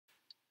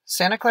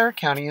Santa Clara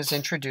County is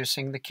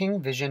introducing the King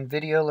Vision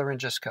Video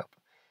Laryngoscope.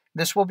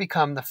 This will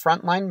become the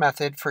frontline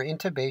method for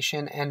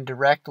intubation and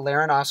direct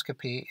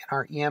laryngoscopy in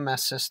our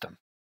EMS system.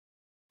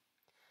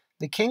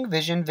 The King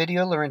Vision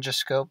Video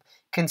Laryngoscope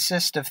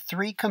consists of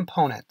three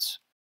components.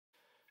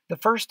 The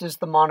first is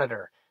the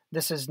monitor.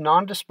 This is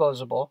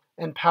non-disposable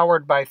and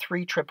powered by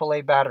 3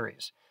 AAA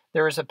batteries.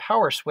 There is a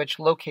power switch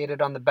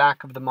located on the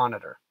back of the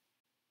monitor.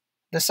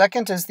 The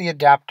second is the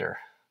adapter.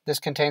 This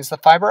contains the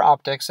fiber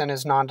optics and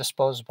is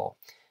non-disposable.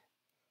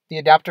 The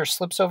adapter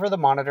slips over the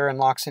monitor and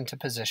locks into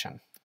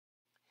position.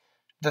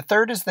 The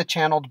third is the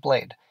channeled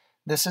blade.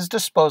 This is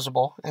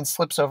disposable and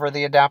slips over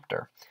the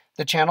adapter.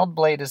 The channeled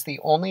blade is the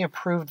only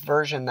approved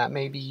version that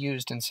may be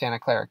used in Santa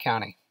Clara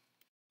County.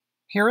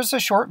 Here is a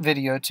short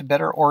video to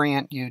better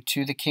orient you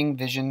to the King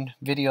Vision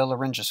Video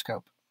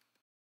Laryngoscope.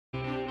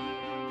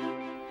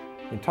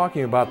 In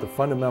talking about the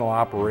fundamental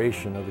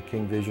operation of the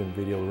King Vision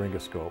Video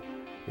Laryngoscope,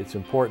 it's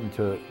important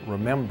to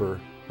remember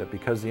that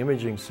because the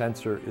imaging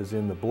sensor is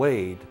in the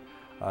blade,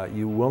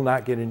 you will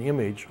not get an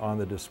image on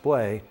the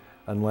display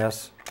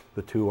unless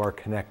the two are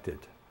connected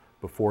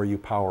before you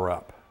power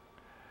up.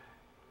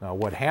 Now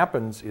what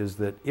happens is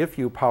that if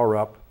you power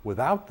up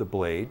without the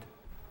blade,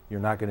 you're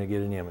not going to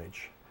get an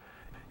image.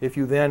 If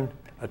you then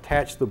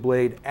attach the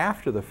blade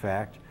after the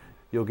fact,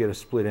 you'll get a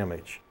split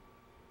image.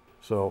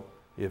 So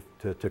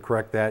to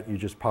correct that, you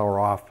just power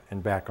off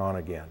and back on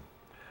again.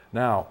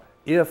 Now,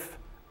 if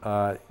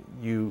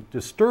you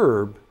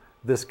disturb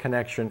this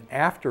connection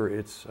after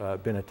it's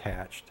been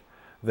attached,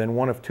 then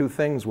one of two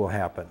things will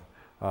happen.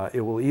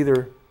 It will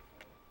either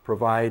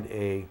provide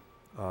a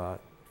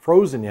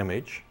frozen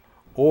image,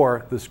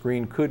 or the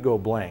screen could go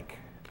blank,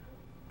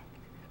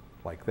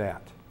 like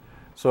that.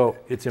 So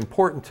it's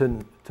important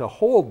to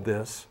hold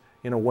this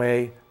in a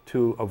way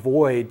to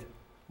avoid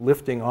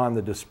lifting on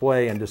the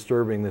display and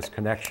disturbing this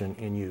connection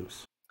in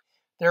use.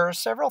 There are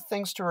several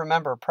things to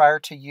remember prior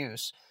to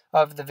use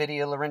of the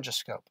video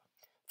laryngoscope.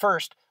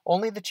 First,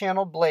 only the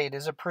channeled blade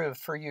is approved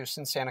for use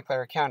in Santa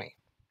Clara County.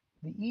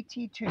 The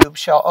ET tube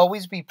shall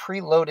always be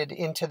preloaded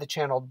into the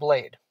channeled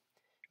blade.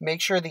 Make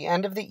sure the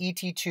end of the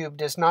ET tube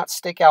does not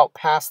stick out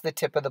past the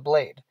tip of the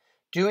blade.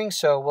 Doing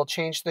so will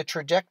change the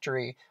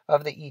trajectory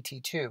of the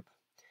ET tube.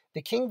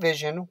 The King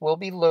Vision will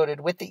be loaded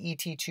with the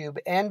ET tube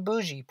and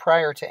bougie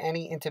prior to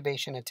any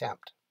intubation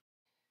attempt.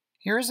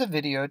 Here is a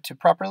video to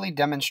properly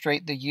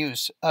demonstrate the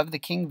use of the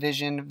King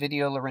Vision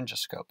Video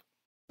Laryngoscope.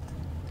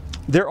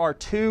 There are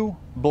two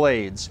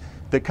blades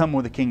that come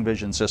with the King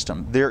Vision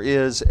system. There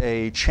is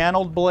a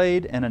channeled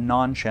blade and a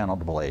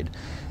non-channeled blade.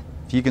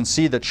 If you can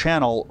see the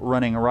channel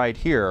running right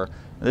here,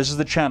 this is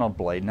the channeled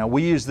blade. Now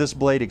we use this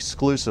blade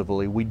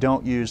exclusively. We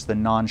don't use the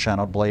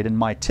non-channeled blade, and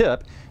my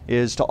tip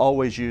is to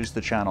always use the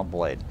channeled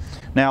blade.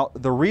 Now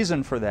the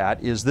reason for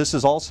that is this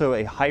is also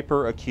a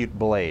hyperacute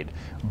blade.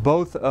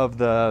 Both of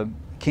the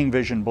King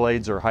Vision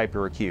blades are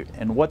hyperacute,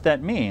 and what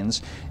that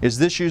means is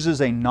this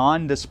uses a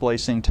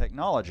non-displacing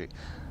technology.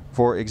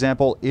 For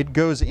example, it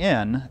goes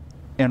in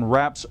and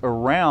wraps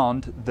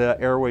around the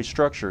airway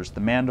structures, the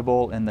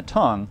mandible and the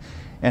tongue,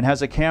 and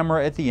has a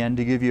camera at the end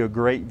to give you a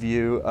great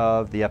view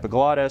of the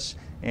epiglottis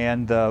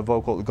and the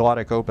vocal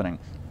glottic opening.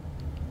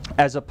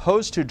 As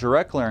opposed to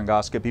direct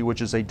laryngoscopy,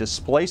 which is a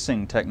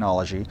displacing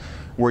technology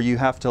where you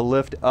have to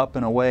lift up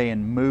and away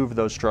and move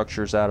those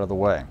structures out of the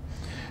way.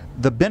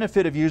 The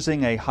benefit of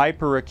using a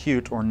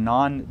hyperacute or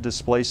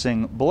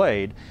non-displacing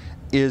blade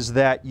is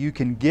that you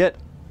can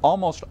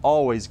almost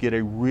always get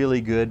a really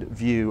good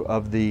view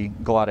of the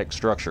glottic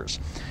structures.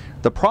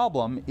 The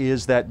problem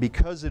is that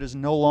because it is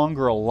no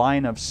longer a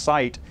line of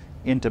sight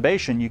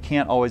intubation, you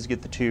can't always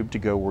get the tube to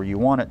go where you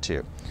want it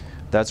to.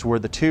 That's where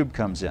the tube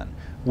comes in.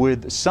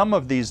 With some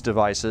of these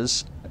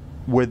devices,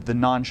 with the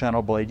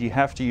non-channel blade, you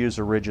have to use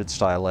a rigid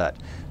stylet.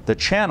 The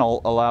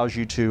channel allows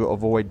you to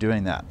avoid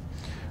doing that.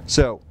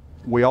 So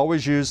we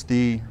always use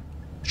the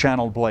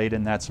channeled blade,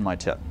 and that's my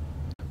tip.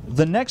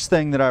 The next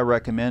thing that I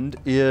recommend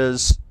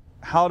is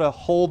how to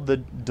hold the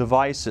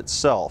device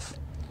itself.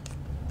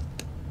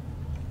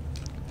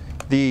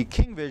 The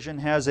King Vision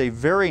has a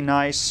very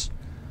nice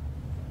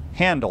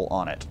handle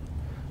on it.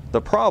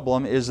 The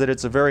problem is that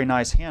it's a very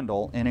nice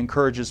handle and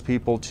encourages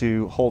people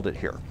to hold it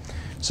here.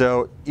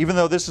 So even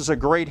though this is a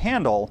great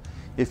handle,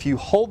 if you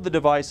hold the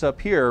device up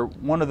here,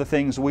 one of the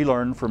things we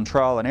learned from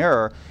trial and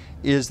error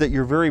is that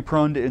you're very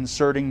prone to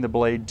inserting the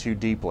blade too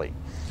deeply.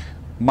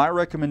 My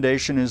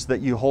recommendation is that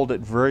you hold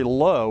it very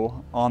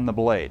low on the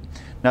blade.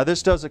 Now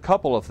this does a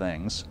couple of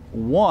things.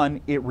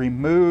 One, it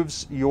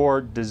removes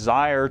your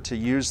desire to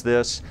use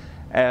this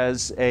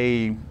as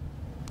a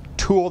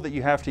tool that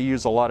you have to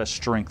use a lot of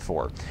strength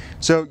for.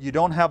 So you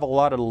don't have a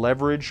lot of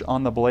leverage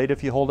on the blade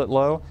if you hold it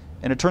low,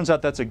 and it turns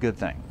out that's a good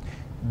thing.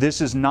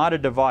 This is not a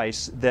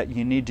device that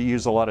you need to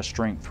use a lot of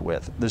strength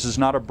with. This is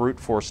not a brute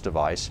force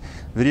device.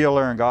 Video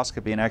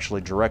laryngoscopy, and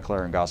actually direct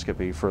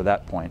laryngoscopy for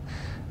that point,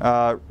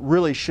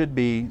 really should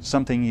be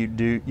something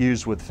you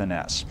use with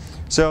finesse.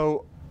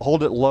 So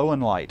hold it low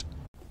and light.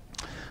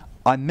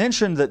 I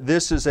mentioned that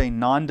this is a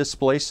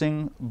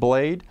non-displacing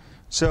blade,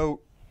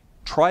 so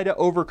try to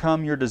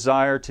overcome your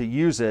desire to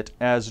use it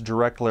as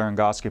direct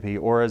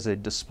laryngoscopy or as a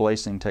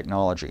displacing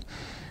technology.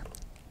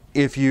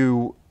 If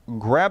you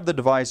grab the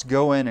device,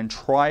 go in and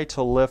try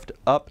to lift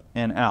up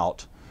and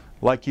out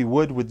like you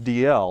would with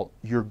DL,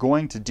 you're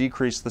going to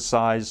decrease the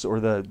size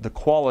or the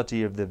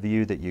quality of the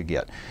view that you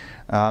get.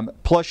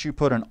 Plus you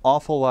put an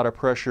awful lot of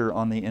pressure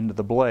on the end of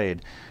the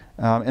blade,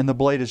 and the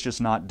blade is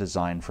just not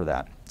designed for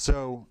that.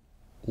 So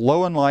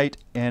low and light,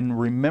 and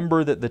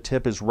remember that the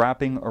tip is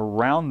wrapping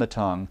around the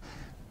tongue,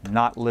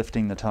 not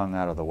lifting the tongue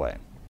out of the way.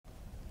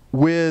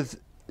 With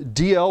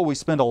DL, we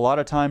spend a lot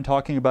of time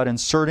talking about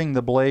inserting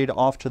the blade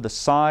off to the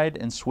side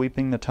and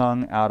sweeping the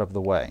tongue out of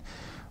the way.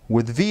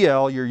 With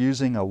VL, you're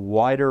using a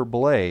wider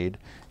blade.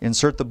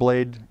 Insert the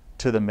blade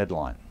to the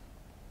midline.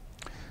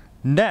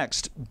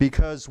 Next,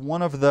 because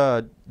one of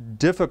the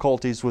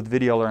difficulties with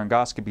video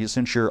laryngoscopy,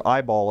 since your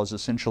eyeball is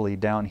essentially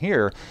down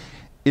here,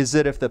 is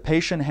that if the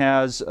patient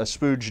has a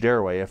spooged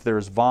airway, if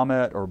there's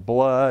vomit or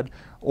blood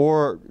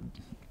or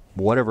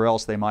whatever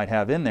else they might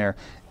have in there,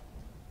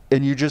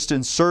 and you just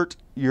insert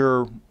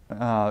your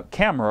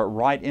camera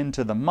right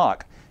into the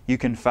muck, you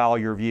can foul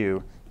your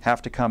view,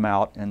 have to come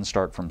out and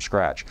start from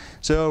scratch.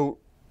 So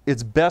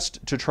it's best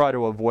to try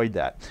to avoid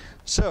that.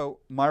 So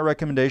my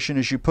recommendation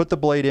is you put the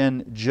blade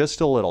in just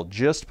a little,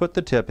 just put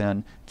the tip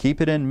in, keep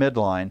it in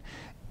midline,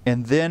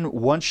 and then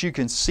once you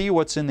can see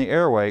what's in the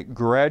airway,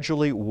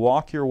 gradually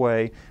walk your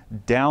way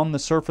down the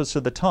surface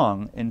of the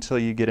tongue until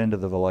you get into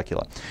the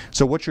vallecula.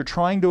 So what you're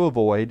trying to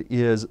avoid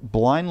is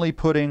blindly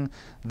putting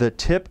the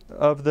tip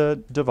of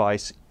the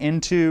device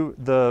into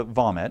the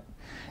vomit,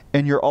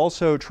 and you're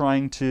also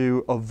trying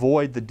to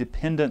avoid the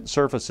dependent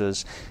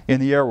surfaces in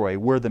the airway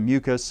where the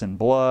mucus and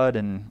blood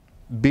and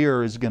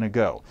beer is going to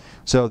go.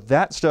 So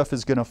that stuff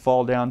is going to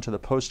fall down to the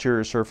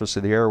posterior surface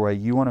of the airway.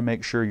 You want to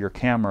make sure your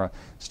camera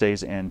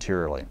stays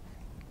anteriorly.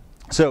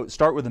 So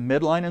start with a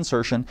midline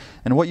insertion,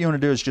 and what you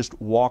want to do is just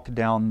walk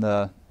down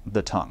the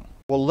tongue.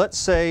 Well, let's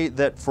say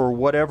that for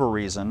whatever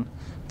reason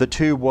the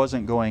tube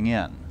wasn't going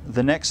in.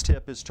 The next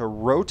tip is to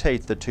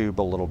rotate the tube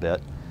a little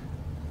bit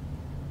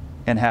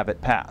and have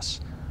it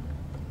pass.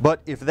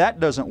 But if that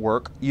doesn't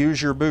work,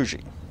 use your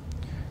bougie.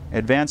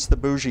 Advance the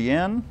bougie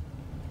in,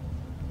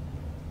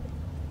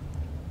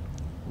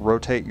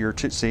 rotate your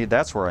tube. See,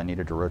 that's where I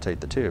needed to rotate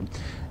the tube.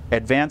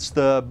 Advance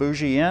the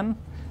bougie in,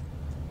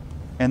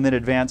 and then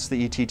advance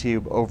the ET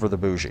tube over the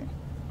bougie.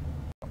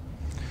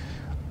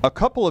 A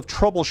couple of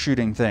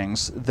troubleshooting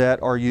things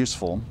that are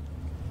useful.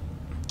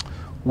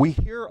 We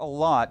hear a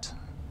lot,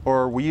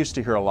 or we used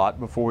to hear a lot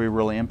before we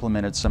really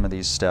implemented some of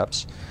these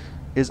steps,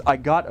 is I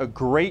got a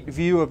great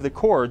view of the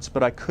cords,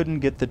 but I couldn't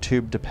get the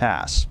tube to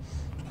pass.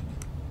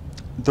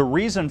 The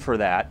reason for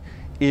that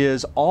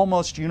is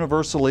almost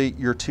universally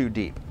you're too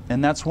deep.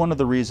 And that's one of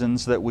the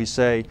reasons that we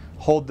say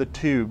hold the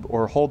tube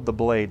or hold the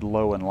blade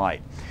low and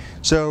light.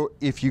 So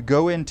if you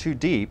go in too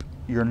deep,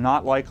 you're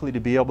not likely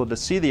to be able to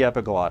see the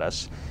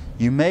epiglottis.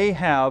 You may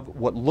have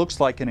what looks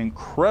like an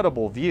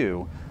incredible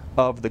view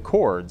of the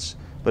cords,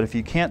 but if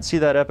you can't see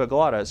that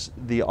epiglottis,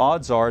 the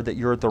odds are that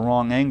you're at the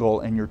wrong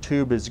angle and your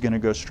tube is going to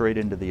go straight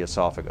into the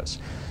esophagus.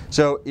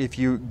 So if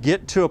you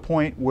get to a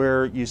point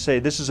where you say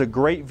this is a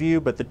great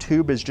view but the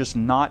tube is just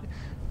not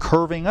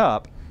curving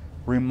up,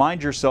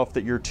 remind yourself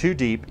that you're too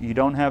deep, you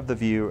don't have the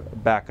view,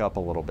 back up a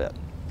little bit.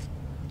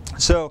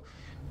 So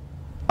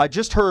I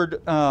just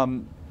heard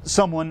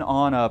someone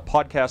on a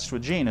podcast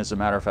with Gene, as a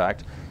matter of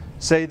fact,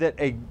 say that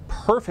a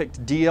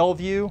perfect DL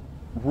view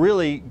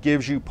really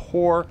gives you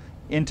poor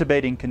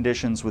intubating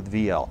conditions with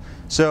VL.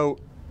 So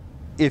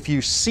if you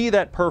see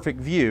that perfect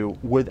view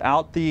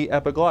without the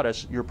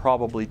epiglottis, you're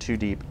probably too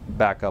deep,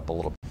 back up a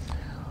little bit.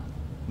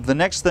 The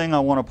next thing I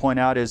want to point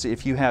out is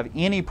if you have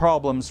any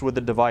problems with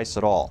the device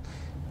at all,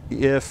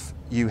 if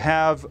you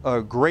have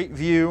a great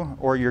view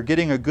or you're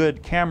getting a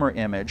good camera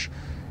image,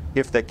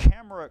 if the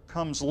camera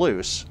comes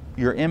loose,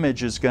 your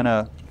image is going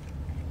to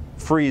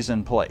freeze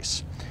in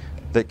place.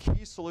 The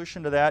key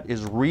solution to that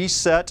is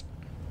reset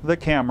the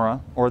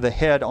camera or the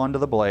head onto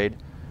the blade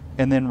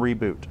and then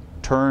reboot.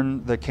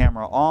 Turn the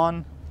camera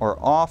on or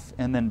off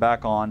and then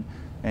back on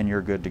and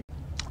you're good to go.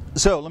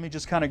 So let me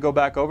just kind of go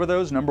back over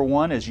those. Number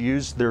one is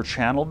use their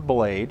channeled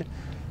blade.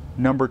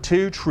 Number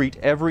two, treat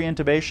every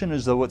intubation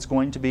as though it's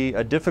going to be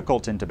a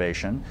difficult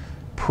intubation.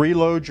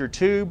 Preload your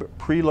tube,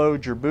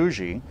 preload your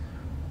bougie.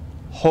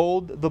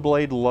 Hold the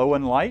blade low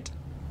and light.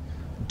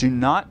 Do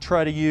not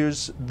try to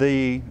use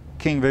the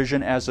King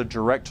Vision as a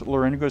direct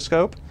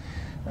laryngoscope.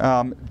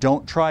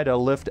 Don't try to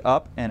lift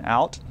up and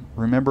out.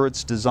 Remember,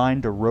 it's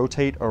designed to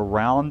rotate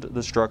around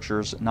the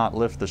structures, not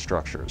lift the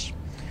structures.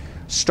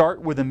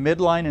 Start with a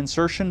midline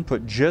insertion.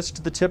 Put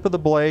just the tip of the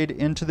blade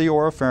into the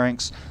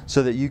oropharynx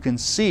so that you can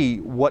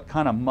see what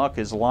kind of muck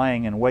is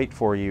lying in wait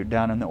for you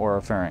down in the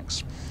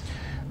oropharynx.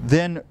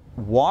 Then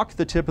walk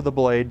the tip of the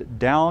blade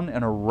down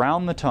and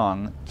around the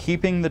tongue,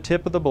 keeping the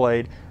tip of the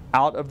blade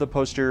out of the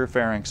posterior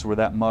pharynx where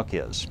that muck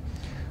is.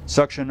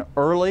 Suction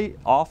early,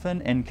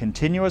 often, and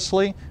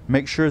continuously.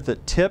 Make sure the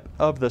tip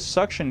of the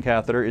suction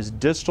catheter is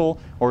distal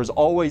or is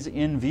always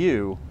in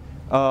view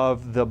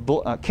of the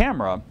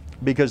camera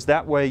because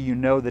that way you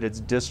know that it's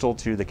distal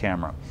to the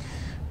camera.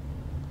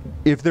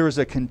 If there is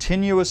a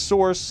continuous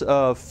source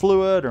of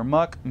fluid or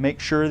muck, make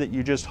sure that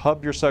you just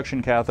hub your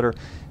suction catheter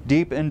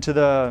deep into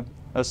the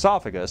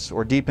esophagus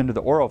or deep into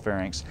the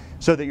oropharynx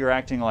so that you're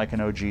acting like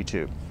an OG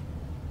tube.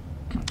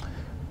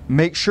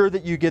 Make sure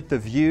that you get the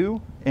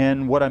view,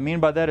 and what I mean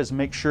by that is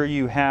make sure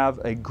you have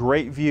a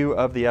great view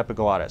of the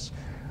epiglottis.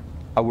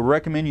 I would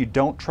recommend you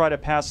don't try to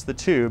pass the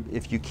tube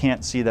if you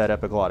can't see that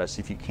epiglottis,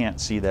 if you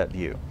can't see that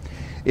view.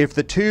 If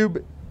the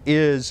tube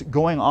is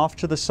going off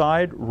to the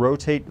side,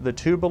 rotate the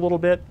tube a little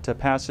bit to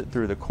pass it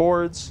through the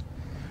cords.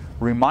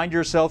 Remind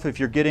yourself if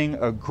you're getting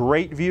a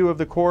great view of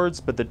the cords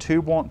but the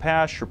tube won't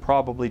pass, you're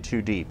probably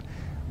too deep.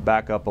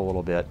 Back up a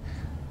little bit.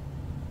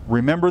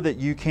 Remember that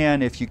you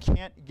can, if you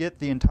can't get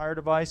the entire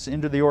device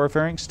into the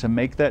oropharynx, to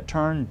make that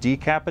turn,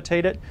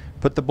 decapitate it,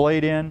 put the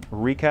blade in,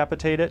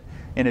 recapitate it,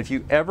 and if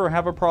you ever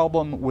have a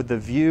problem with the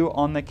view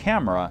on the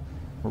camera,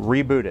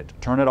 reboot it.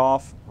 Turn it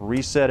off,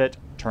 reset it,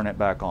 turn it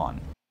back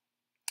on.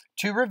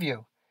 To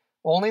review,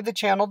 only the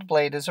channeled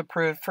blade is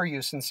approved for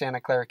use in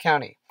Santa Clara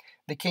County.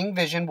 The King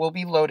Vision will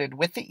be loaded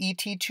with the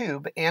ET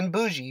tube and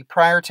bougie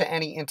prior to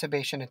any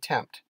intubation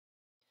attempt.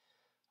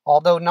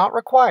 Although not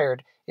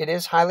required, it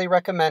is highly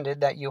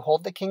recommended that you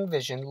hold the King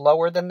Vision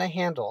lower than the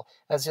handle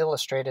as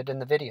illustrated in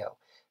the video.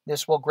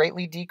 This will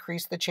greatly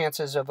decrease the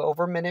chances of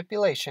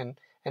over-manipulation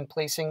and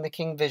placing the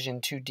King Vision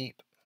too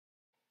deep.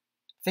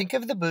 Think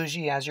of the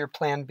bougie as your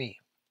plan B.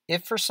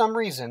 If for some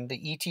reason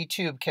the ET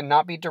tube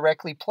cannot be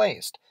directly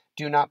placed,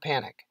 do not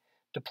panic.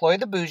 Deploy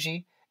the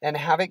bougie and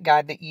have it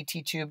guide the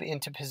ET tube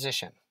into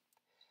position.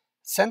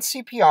 Since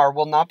CPR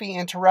will not be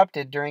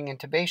interrupted during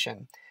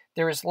intubation,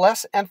 there is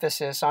less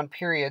emphasis on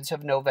periods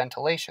of no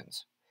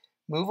ventilations.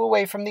 Move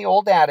away from the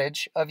old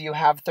adage of you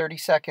have 30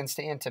 seconds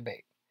to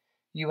intubate.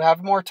 You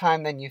have more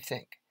time than you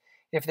think.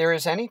 If there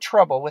is any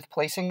trouble with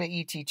placing the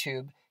ET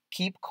tube,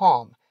 keep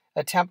calm.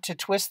 Attempt to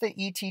twist the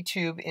ET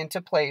tube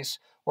into place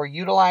or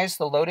utilize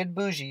the loaded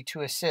bougie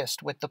to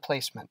assist with the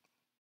placement.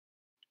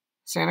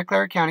 Santa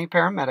Clara County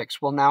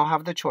paramedics will now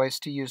have the choice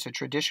to use a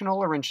traditional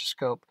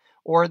laryngoscope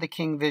or the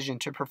King Vision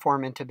to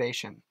perform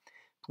intubation.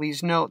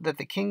 Please note that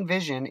the King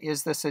Vision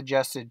is the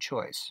suggested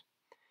choice.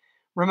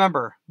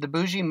 Remember, the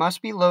bougie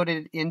must be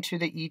loaded into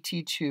the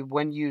ET tube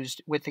when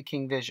used with the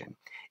King Vision.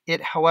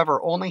 It,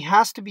 however, only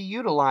has to be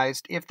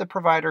utilized if the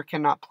provider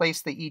cannot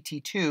place the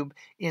ET tube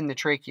in the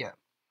trachea.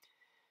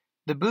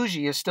 The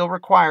bougie is still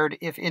required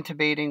if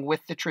intubating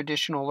with the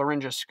traditional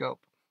laryngoscope.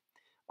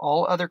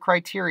 All other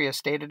criteria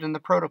stated in the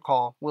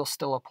protocol will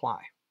still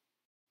apply.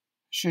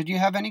 Should you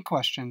have any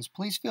questions,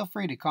 please feel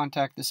free to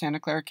contact the Santa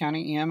Clara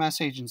County EMS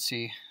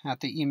agency at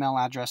the email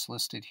address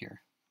listed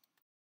here.